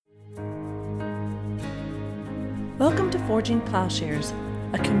Welcome to Forging Plowshares,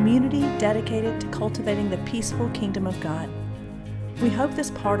 a community dedicated to cultivating the peaceful kingdom of God. We hope this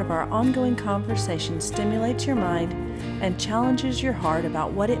part of our ongoing conversation stimulates your mind and challenges your heart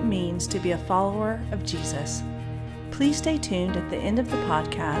about what it means to be a follower of Jesus. Please stay tuned at the end of the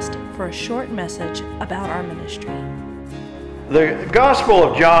podcast for a short message about our ministry. The Gospel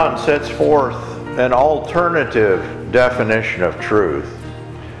of John sets forth an alternative definition of truth,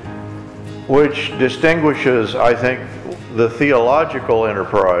 which distinguishes, I think, the theological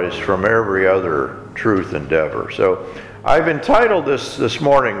enterprise from every other truth endeavor. So I've entitled this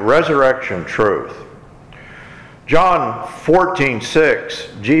morning, Resurrection Truth. John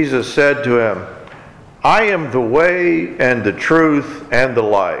 14:6, Jesus said to him, I am the way and the truth and the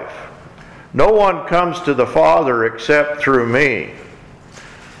life. No one comes to the Father except through me.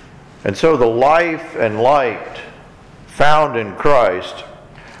 And so the life and light found in Christ,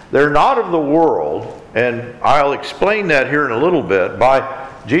 they're not of the world, and I'll explain that here in a little bit by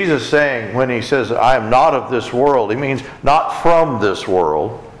Jesus saying, when he says, I am not of this world, he means not from this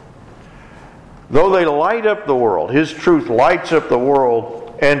world. Though they light up the world, his truth lights up the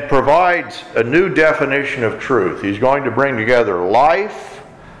world and provides a new definition of truth. He's going to bring together life,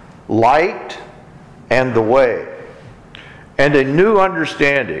 light, and the way, and a new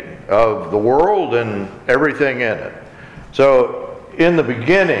understanding of the world and everything in it. So, in the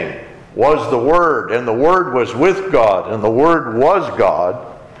beginning was the Word, and the Word was with God, and the Word was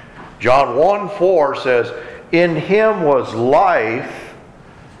God. John 1:4 says, in him was life,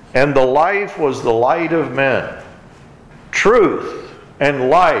 and the life was the light of men. Truth and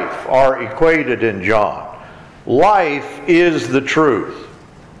life are equated in John. Life is the truth.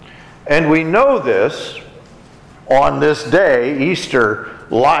 And we know this on this day, Easter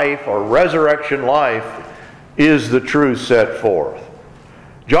life or resurrection life is the truth set forth.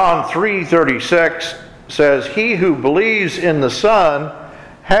 John 3:36 says, he who believes in the Son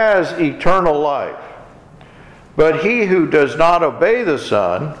has eternal life. But he who does not obey the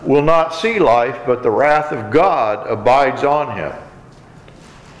Son will not see life, but the wrath of God abides on him.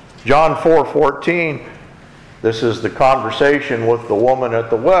 John 4:14, this is the conversation with the woman at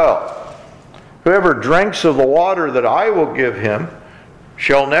the well. Whoever drinks of the water that I will give him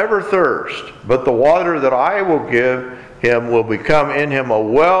shall never thirst, but the water that I will give him will become in him a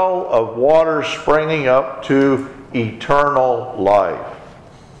well of water springing up to eternal life.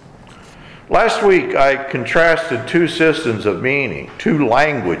 Last week I contrasted two systems of meaning, two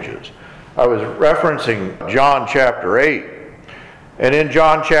languages. I was referencing John chapter 8. And in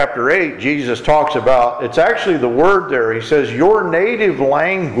John chapter 8, Jesus talks about, it's actually the word there, he says, your native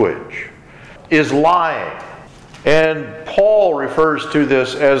language is lying. And Paul refers to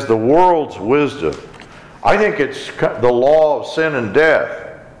this as the world's wisdom. I think it's the law of sin and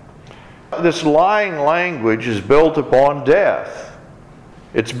death. This lying language is built upon death.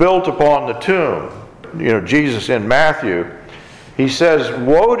 It's built upon the tomb. Jesus in Matthew, he says,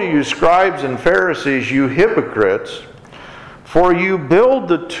 woe to you scribes and Pharisees, you hypocrites, for you build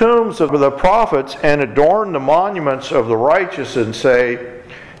the tombs of the prophets and adorn the monuments of the righteous and say,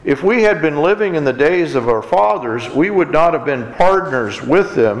 if we had been living in the days of our fathers, we would not have been partners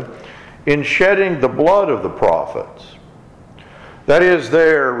with them in shedding the blood of the prophets. That is,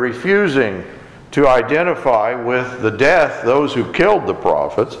 they're refusing to identify with the death those who killed the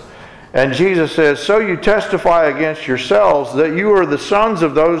prophets. And Jesus says, so you testify against yourselves that you are the sons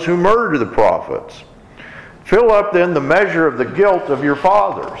of those who murder the prophets. Fill up then the measure of the guilt of your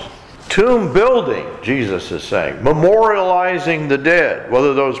fathers. Tomb building, Jesus is saying, memorializing the dead,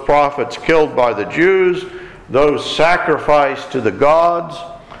 whether those prophets killed by the Jews, those sacrificed to the gods,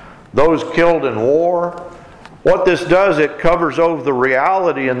 those killed in war. What this does, it covers over the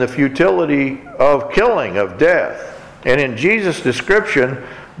reality and the futility of killing, of death. And in Jesus' description,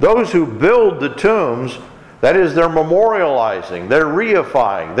 those who build the tombs, that is, they're memorializing, they're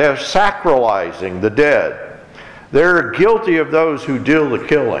reifying, they're sacralizing the dead. They're guilty of those who do the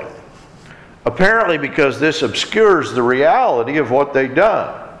killing. Apparently because this obscures the reality of what they've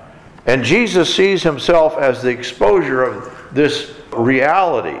done. And Jesus sees himself as the exposure of this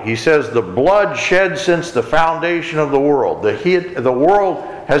reality. He says the blood shed since the foundation of the world. The world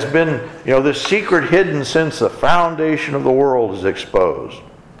has been, this secret hidden since the foundation of the world is exposed.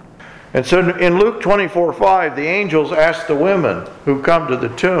 And so in Luke 24:5, the angels ask the women who come to the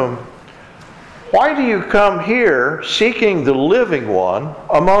tomb, why do you come here seeking the living one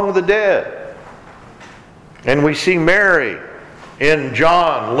among the dead? And we see Mary in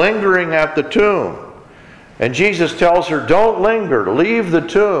John lingering at the tomb. And Jesus tells her, don't linger, leave the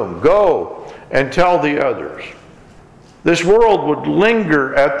tomb, go and tell the others. This world would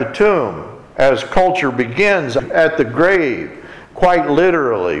linger at the tomb as culture begins at the grave, quite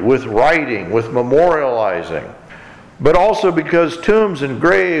literally, with writing, with memorializing, but also because tombs and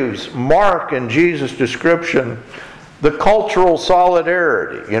graves mark in Jesus' description the cultural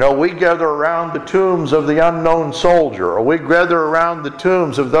solidarity. You know, we gather around the tombs of the unknown soldier, or we gather around the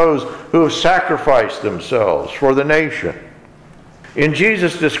tombs of those who have sacrificed themselves for the nation. In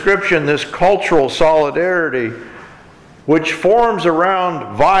Jesus' description, this cultural solidarity, which forms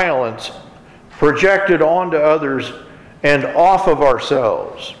around violence projected onto others and off of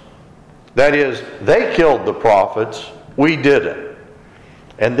ourselves. That is, they killed the prophets, we didn't.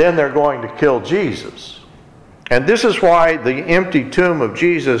 And then they're going to kill Jesus. And this is why the empty tomb of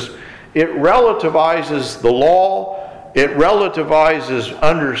Jesus, it relativizes the law, it relativizes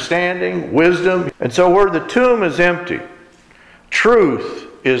understanding, wisdom. And so where the tomb is empty, truth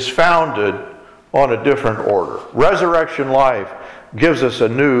is founded on a different order. Resurrection life gives us a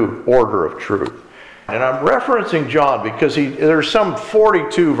new order of truth. And I'm referencing John because there's some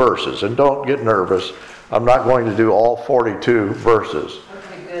 42 verses, and don't get nervous. I'm not going to do all 42 verses.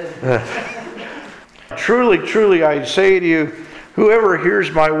 Okay, good. Truly, truly, I say to you, whoever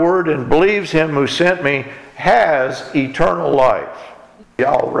hears my word and believes him who sent me has eternal life.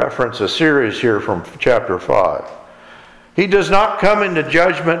 I'll reference a series here from chapter 5. He does not come into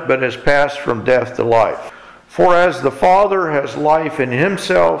judgment, but has passed from death to life. For as the Father has life in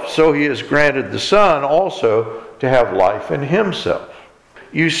himself, so he has granted the Son also to have life in himself.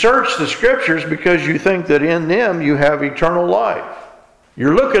 You search the Scriptures because you think that in them you have eternal life.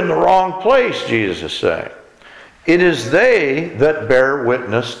 You're looking the wrong place, Jesus is saying. It is they that bear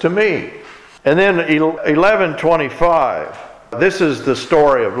witness to me. And then 11:25, this is the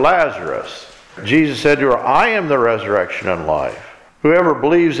story of Lazarus. Jesus said to her, I am the resurrection and life. Whoever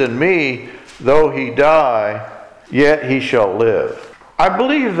believes in me, though he die, yet he shall live. I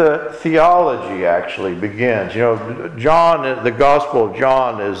believe that theology actually begins. You know, John, the Gospel of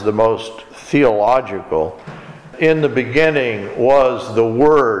John is the most theological. In the beginning was the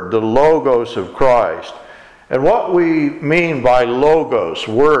Word, the Logos of Christ. And what we mean by Logos,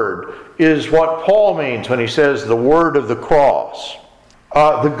 Word, is what Paul means when he says the Word of the cross,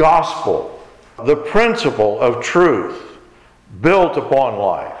 the Gospel, the principle of truth built upon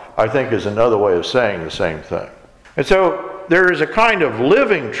life, I think is another way of saying the same thing. And so there is a kind of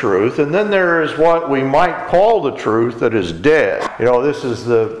living truth, and then there is what we might call the truth that is dead. You know, this is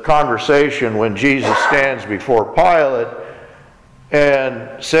the conversation when Jesus stands before Pilate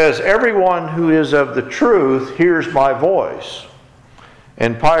and says, everyone who is of the truth hears my voice.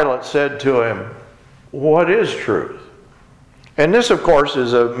 And Pilate said to him, what is truth? And this, of course,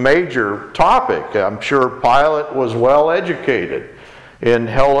 is a major topic. I'm sure Pilate was well educated in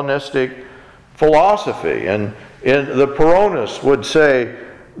Hellenistic philosophy, and the Pyrrhonists would say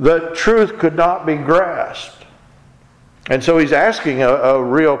that truth could not be grasped. And so he's asking a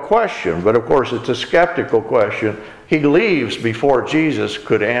real question, but of course it's a skeptical question. He leaves before Jesus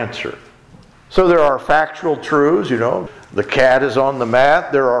could answer. So there are factual truths, you know. The cat is on the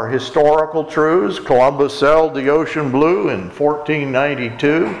mat. There are historical truths. Columbus sailed the ocean blue in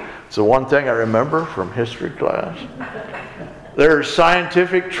 1492. It's the one thing I remember from history class. There's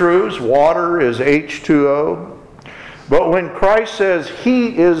scientific truths. Water is H2O. But when Christ says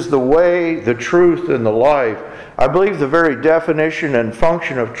he is the way, the truth, and the life, I believe the very definition and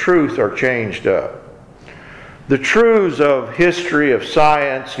function of truth are changed up. The truths of history, of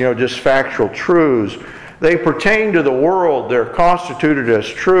science, you know, just factual truths, they pertain to the world. They're constituted as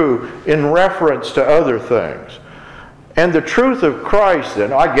true in reference to other things. And the truth of Christ,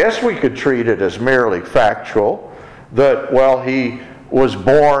 then, I guess we could treat it as merely factual, that, well, he was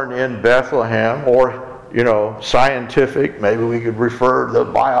born in Bethlehem, or, you know, scientific, maybe we could refer to the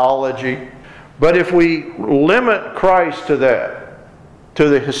biology. But if we limit Christ to that, to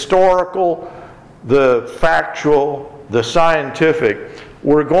the historical, the factual, the scientific,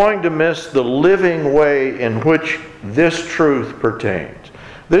 we're going to miss the living way in which this truth pertains.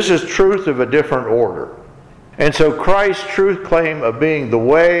 This is truth of a different order. And so Christ's truth claim of being the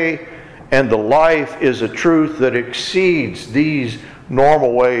way and the life is a truth that exceeds these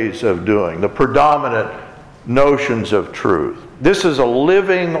normal ways of doing, the predominant notions of truth. This is a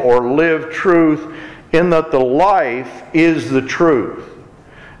living or lived truth in that the life is the truth.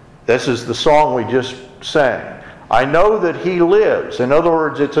 This is the song we just sang. I know that he lives. In other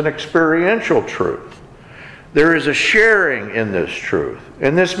words, it's an experiential truth. There is a sharing in this truth.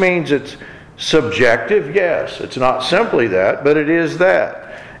 And this means it's subjective, yes. It's not simply that, but it is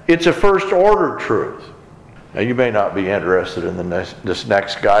that. It's a first order truth. Now, you may not be interested in this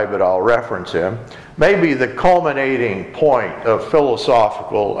next guy, but I'll reference him. Maybe the culminating point of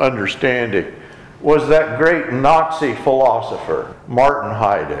philosophical understanding was that great Nazi philosopher, Martin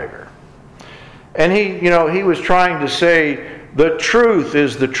Heidegger. And he was trying to say the truth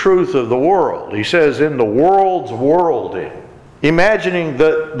is the truth of the world. He says, in the world's worlding, imagining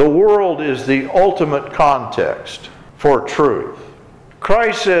that the world is the ultimate context for truth.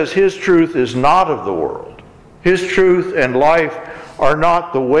 Christ says his truth is not of the world. His truth and life are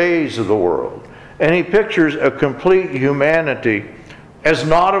not the ways of the world. And he pictures a complete humanity as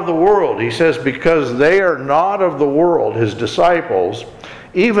not of the world. He says, because they are not of the world, his disciples,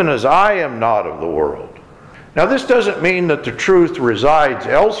 even as I am not of the world. Now, this doesn't mean that the truth resides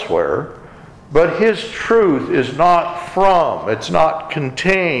elsewhere, but his truth is it's not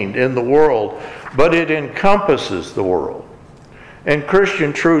contained in the world, but it encompasses the world. And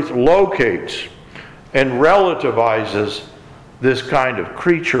Christian truth locates and relativizes this kind of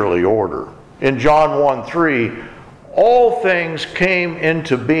creaturely order. In John 1:3, all things came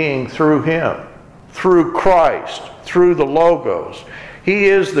into being through him, through Christ, through the Logos. He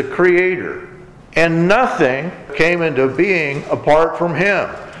is the creator, and nothing came into being apart from him.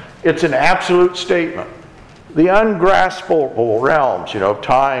 It's an absolute statement. The ungraspable realms,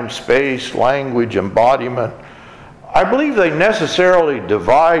 time, space, language, embodiment, I believe they necessarily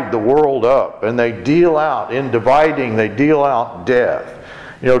divide the world up, and they deal out death.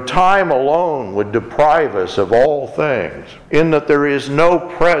 Time alone would deprive us of all things, in that there is no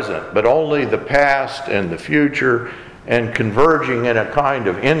present, but only the past and the future, and converging in a kind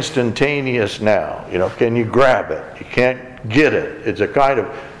of instantaneous now. Can you grab it? You can't get it. It's a kind of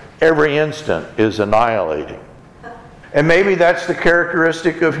every instant is annihilating. And maybe that's the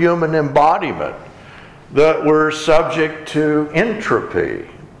characteristic of human embodiment, that we're subject to entropy,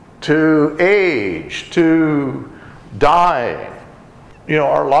 to age, to dying.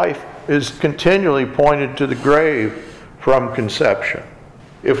 Our life is continually pointed to the grave from conception.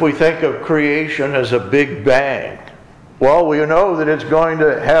 If we think of creation as a big bang, well, we know that it's going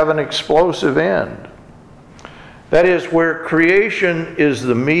to have an explosive end. That is, where creation is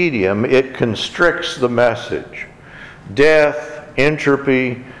the medium, it constricts the message. Death,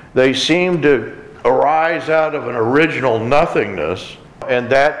 entropy, they seem to arise out of an original nothingness, and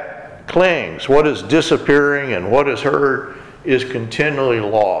that clings. What is disappearing and what is heard is continually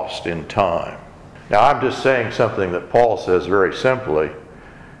lost in time. Now, I'm just saying something that Paul says very simply.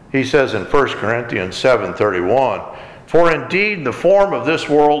 He says in 1 Corinthians 7:31, "For indeed the form of this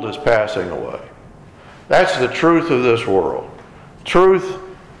world is passing away." That's the truth of this world. Truth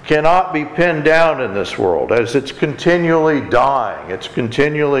cannot be pinned down in this world, as it's continually dying, it's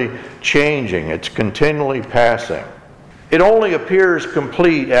continually changing, it's continually passing. It only appears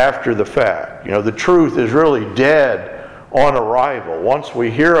complete after the fact. The truth is really dead on arrival. Once we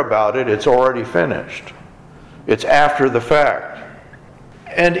hear about it, it's already finished. It's after the fact.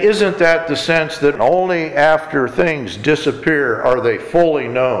 And isn't that the sense that only after things disappear are they fully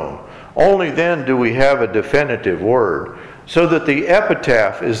known? Only then do we have a definitive word, so that the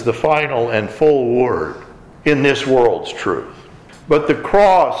epitaph is the final and full word in this world's truth. But the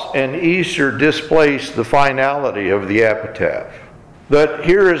cross and Easter displace the finality of the epitaph. That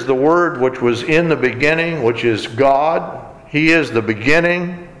here is the Word which was in the beginning, which is God. He is the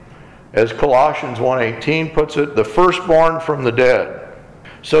beginning, as Colossians 1:18 puts it, the firstborn from the dead,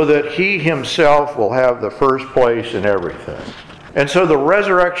 so that He Himself will have the first place in everything. And so the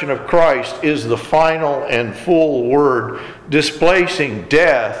resurrection of Christ is the final and full word, displacing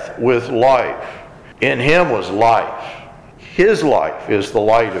death with life. In Him was life. His life is the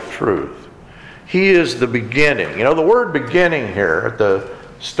light of truth. He is the beginning. The word beginning here at the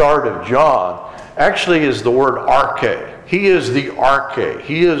start of John actually is the word arche. He is the arche.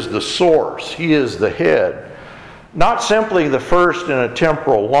 He is the source. He is the head. Not simply the first in a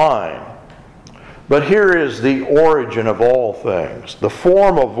temporal line, but here is the origin of all things. The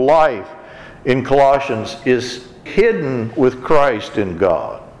form of life in Colossians is hidden with Christ in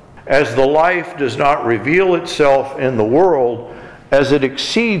God, as the life does not reveal itself in the world as it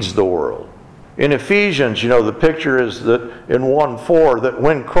exceeds the world. In Ephesians, the picture is that in 1:4, that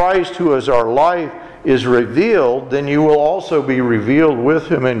when Christ, who is our life, is revealed, then you will also be revealed with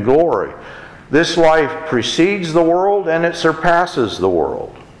Him in glory. This life precedes the world and it surpasses the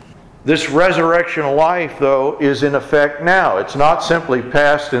world. This resurrection life, though, is in effect now. It's not simply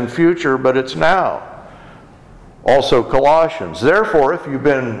past and future, but it's now. Also Colossians. Therefore, if you've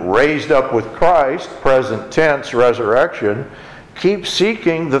been raised up with Christ, present tense resurrection, keep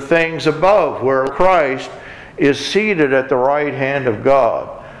seeking the things above, where Christ is seated at the right hand of God.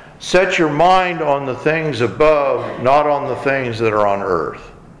 Set your mind on the things above, not on the things that are on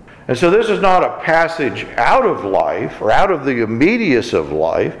earth. And so this is not a passage out of life or out of the immediacy of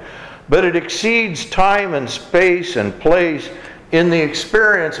life, but it exceeds time and space and place in the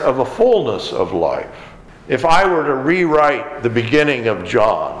experience of a fullness of life. If I were to rewrite the beginning of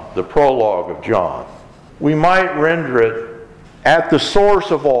John, the prologue of John, we might render it, at the source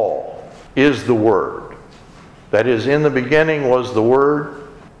of all is the Word. That is, in the beginning was the Word.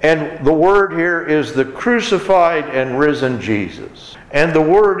 And the Word here is the crucified and risen Jesus. And the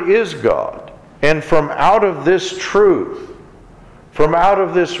Word is God. And from out of this truth, from out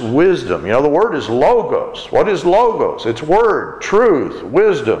of this wisdom, the word is logos. What is logos? It's word, truth,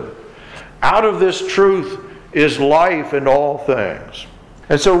 wisdom. Out of this truth is life in all things.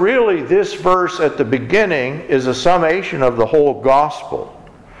 And so really this verse at the beginning is a summation of the whole gospel.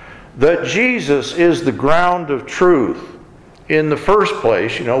 That Jesus is the ground of truth in the first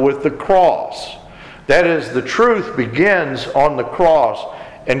place, with the cross. That is, the truth begins on the cross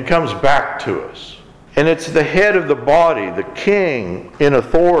and comes back to us. And it's the head of the body, the king in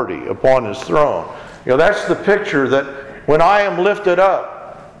authority upon his throne. That's the picture that when I am lifted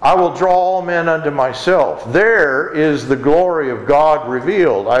up, I will draw all men unto myself. There is the glory of God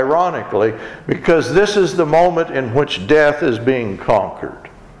revealed, ironically, because this is the moment in which death is being conquered.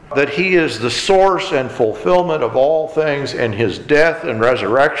 That he is the source and fulfillment of all things, and his death and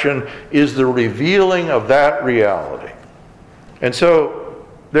resurrection is the revealing of that reality. And so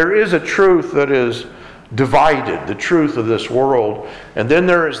there is a truth that is divided, the truth of this world, and then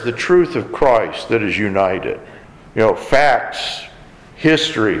there is the truth of Christ that is united. Facts,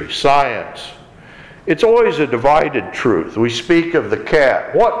 history, science. It's always a divided truth. We speak of the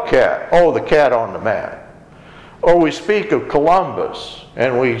cat. What cat? Oh, the cat on the mat. Or we speak of Columbus,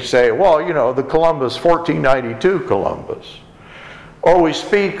 and we say, the Columbus, 1492 Columbus. Or we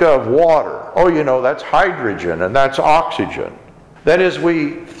speak of water. Oh, that's hydrogen and that's oxygen. That is,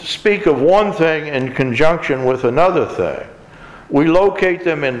 we speak of one thing in conjunction with another thing. We locate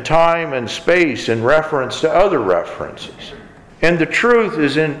them in time and space in reference to other references. And the truth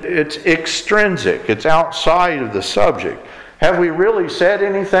is it's extrinsic. It's outside of the subject. Have we really said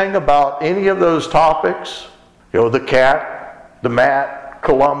anything about any of those topics? The cat, the mat,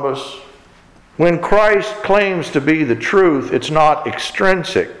 Columbus. When Christ claims to be the truth, it's not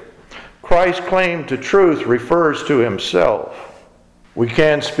extrinsic. Christ's claim to truth refers to himself. We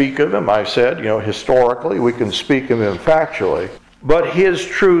can speak of him, I said, historically. We can speak of him factually. But his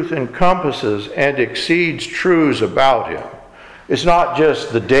truth encompasses and exceeds truths about him. It's not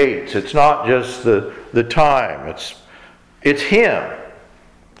just the dates. It's not just the time. It's him.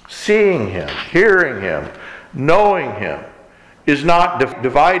 Seeing him, hearing him, knowing him is not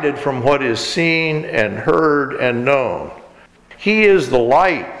divided from what is seen and heard and known. He is the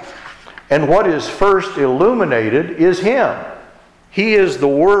light. And what is first illuminated is him. He is the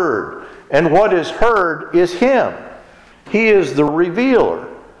Word, and what is heard is him. He is the revealer,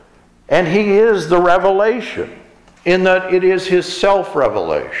 and he is the revelation, in that it is his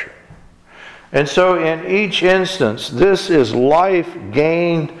self-revelation. And so in each instance, this is life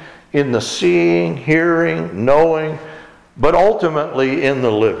gained in the seeing, hearing, knowing, but ultimately in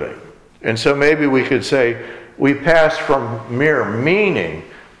the living. And so maybe we could say we pass from mere meaning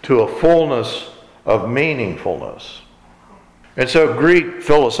to a fullness of meaningfulness. And so Greek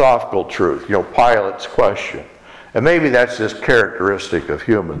philosophical truth, Pilate's question, and maybe that's just characteristic of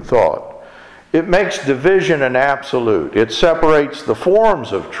human thought. It makes division an absolute. It separates the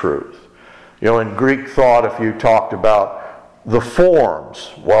forms of truth. In Greek thought, if you talked about the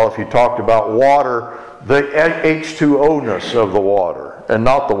forms, if you talked about water, the H2O-ness of the water, and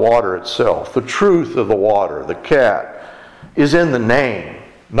not the water itself. The truth of the water, the cat, is in the name,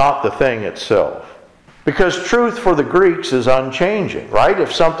 not the thing itself. Because truth for the Greeks is unchanging, right?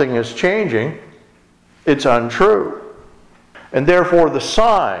 If something is changing, it's untrue. And therefore the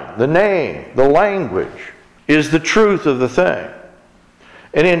sign, the name, the language is the truth of the thing.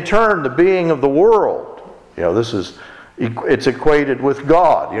 And in turn, the being of the world, it's equated with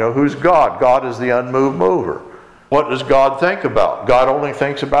God. Who's God? God is the unmoved mover. What does God think about? God only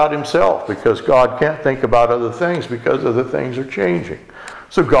thinks about himself, because God can't think about other things because other things are changing.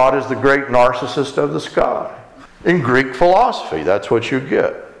 So God is the great narcissist of the sky. In Greek philosophy, that's what you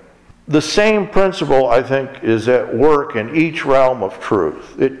get. The same principle, I think, is at work in each realm of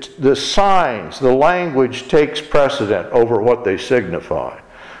truth. The signs, the language takes precedent over what they signify.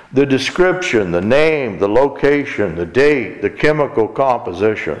 The description, the name, the location, the date, the chemical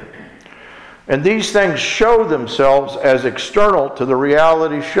composition. And these things show themselves as external to the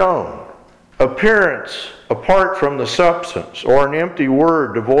reality shown. appearance apart from the substance, or an empty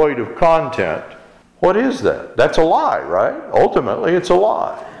word devoid of content, what is that? That's a lie, right? Ultimately, it's a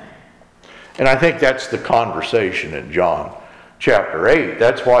lie. And I think that's the conversation in John chapter 8.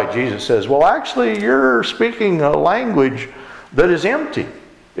 That's why Jesus says, well, actually, you're speaking a language that is empty.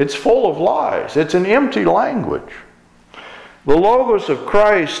 It's full of lies. It's an empty language. The Logos of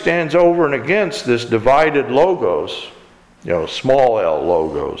Christ stands over and against this divided Logos, small l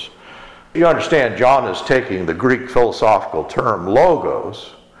Logos. You understand, John is taking the Greek philosophical term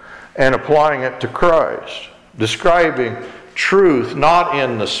Logos and applying it to Christ, describing truth not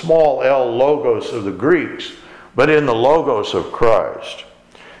in the small l Logos of the Greeks, but in the Logos of Christ.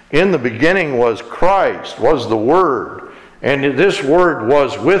 In the beginning was Christ, was the Word, and this Word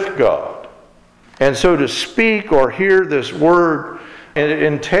was with God. And so to speak or hear this Word, it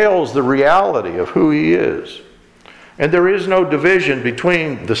entails the reality of who He is. And there is no division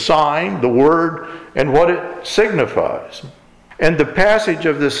between the sign, the Word, and what it signifies. And the passage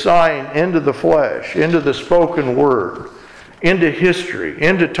of this sign into the flesh, into the spoken Word, into history,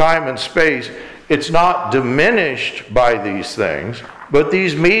 into time and space, it's not diminished by these things, but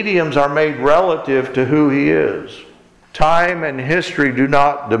these mediums are made relative to who He is. Time and history do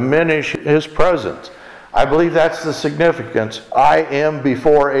not diminish His presence. I believe that's the significance. I am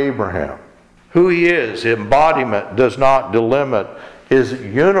before Abraham. Who He is, embodiment, does not delimit His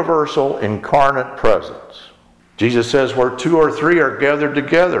universal incarnate presence. Jesus says, where two or three are gathered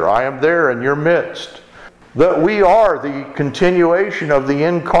together, I am there in your midst. That we are the continuation of the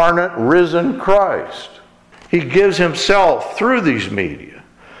incarnate, risen Christ. He gives Himself through these media.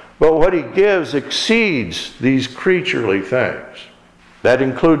 But what He gives exceeds these creaturely things. That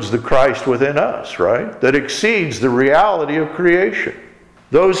includes the Christ within us, right? That exceeds the reality of creation.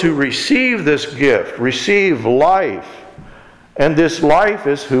 Those who receive this gift receive life. And this life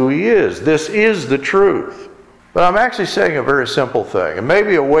is who He is. This is the truth. But I'm actually saying a very simple thing, and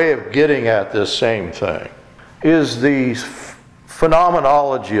maybe a way of getting at this same thing, is the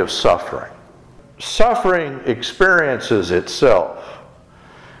phenomenology of suffering. Suffering experiences itself.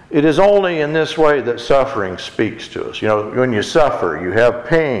 It is only in this way that suffering speaks to us. When you suffer, you have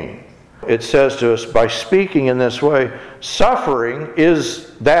pain. It says to us, by speaking in this way, suffering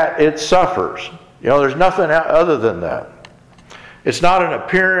is that it suffers. There's nothing other than that. It's not an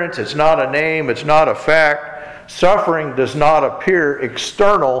appearance, it's not a name, it's not a fact. Suffering does not appear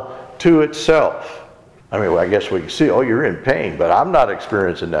external to itself. I guess we can see, you're in pain, but I'm not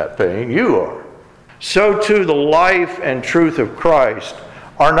experiencing that pain. You are. So too, the life and truth of Christ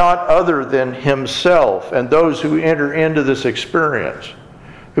are not other than Himself and those who enter into this experience,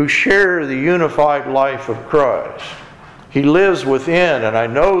 who share the unified life of Christ. He lives within, and I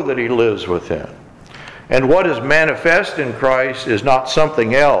know that He lives within. And what is manifest in Christ is not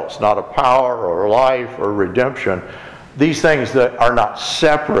something else, not a power or life or redemption. These things that are not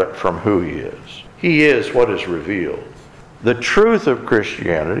separate from who He is. He is what is revealed. The truth of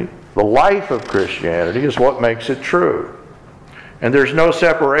Christianity, the life of Christianity, is what makes it true. And there's no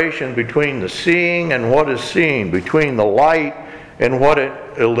separation between the seeing and what is seen, between the light and what it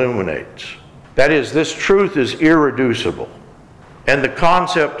illuminates. That is, this truth is irreducible. And the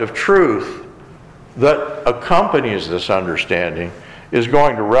concept of truth that accompanies this understanding is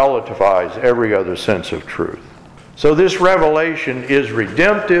going to relativize every other sense of truth. So this revelation is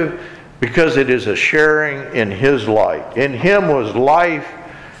redemptive because it is a sharing in His light. In Him was life,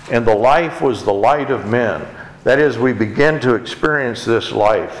 and the life was the light of men. That is, we begin to experience this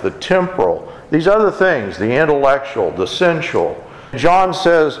life, the temporal, these other things, the intellectual, the sensual. John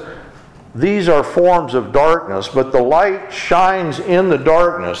says, these are forms of darkness, but the light shines in the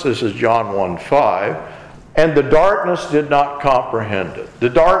darkness. This is John 1:5. And the darkness did not comprehend it. The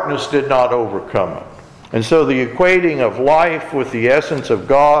darkness did not overcome it. And so the equating of life with the essence of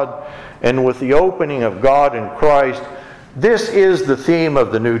God and with the opening of God in Christ, this is the theme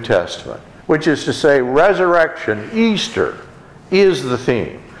of the New Testament, which is to say resurrection, Easter, is the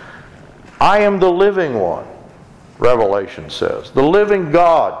theme. I am the living one, Revelation says. The living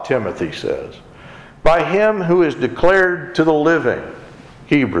God, Timothy says. By Him who is declared to the living,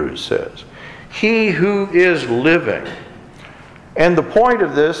 Hebrews says. He who is living. And the point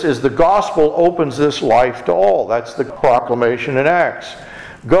of this is the gospel opens this life to all. That's the proclamation in Acts.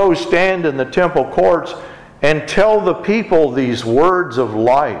 Go stand in the temple courts and tell the people these words of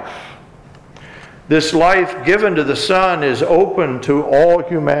life. This life given to the Son is open to all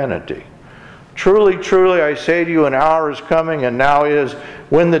humanity. Truly, truly, I say to you, an hour is coming, and now is,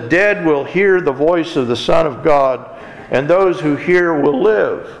 when the dead will hear the voice of the Son of God, and those who hear will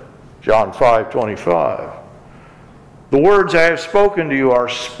live. John 5:25. The words I have spoken to you are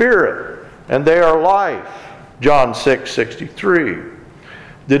spirit and they are life. John 6:63.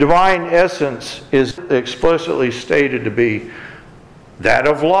 The divine essence is explicitly stated to be that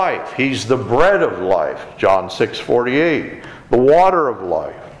of life. He's the bread of life. John 6:48. The water of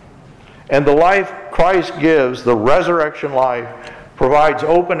life. And the life Christ gives, the resurrection life, provides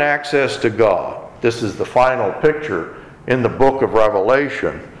open access to God. This is the final picture in the book of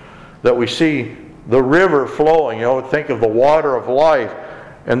Revelation, that we see the river flowing. Think of the water of life.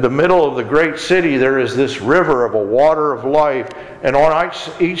 In the middle of the great city, there is this river of a water of life. And on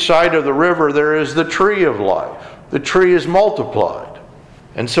each side of the river, there is the tree of life. The tree is multiplied.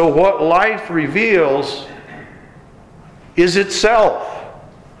 And so what life reveals is itself.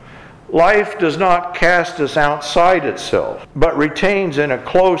 Life does not cast us outside itself, but retains in a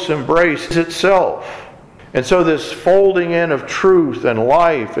close embrace itself. And so this folding in of truth and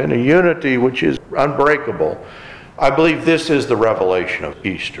life in a unity which is unbreakable, I believe this is the revelation of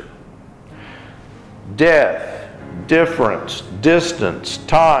Easter. Death, difference, distance,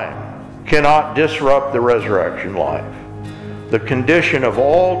 time cannot disrupt the resurrection life, the condition of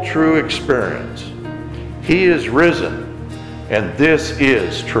all true experience. He is risen, and this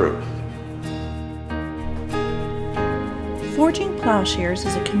is truth. Forging Plowshares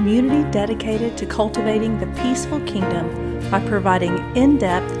is a community dedicated to cultivating the peaceful kingdom by providing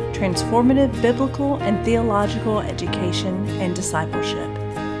in-depth, transformative biblical and theological education and discipleship.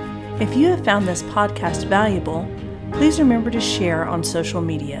 If you have found this podcast valuable, please remember to share on social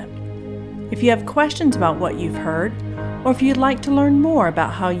media. If you have questions about what you've heard, or if you'd like to learn more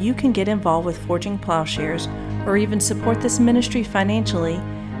about how you can get involved with Forging Plowshares or even support this ministry financially,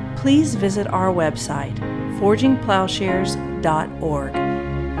 please visit our website, forgingplowshares.org.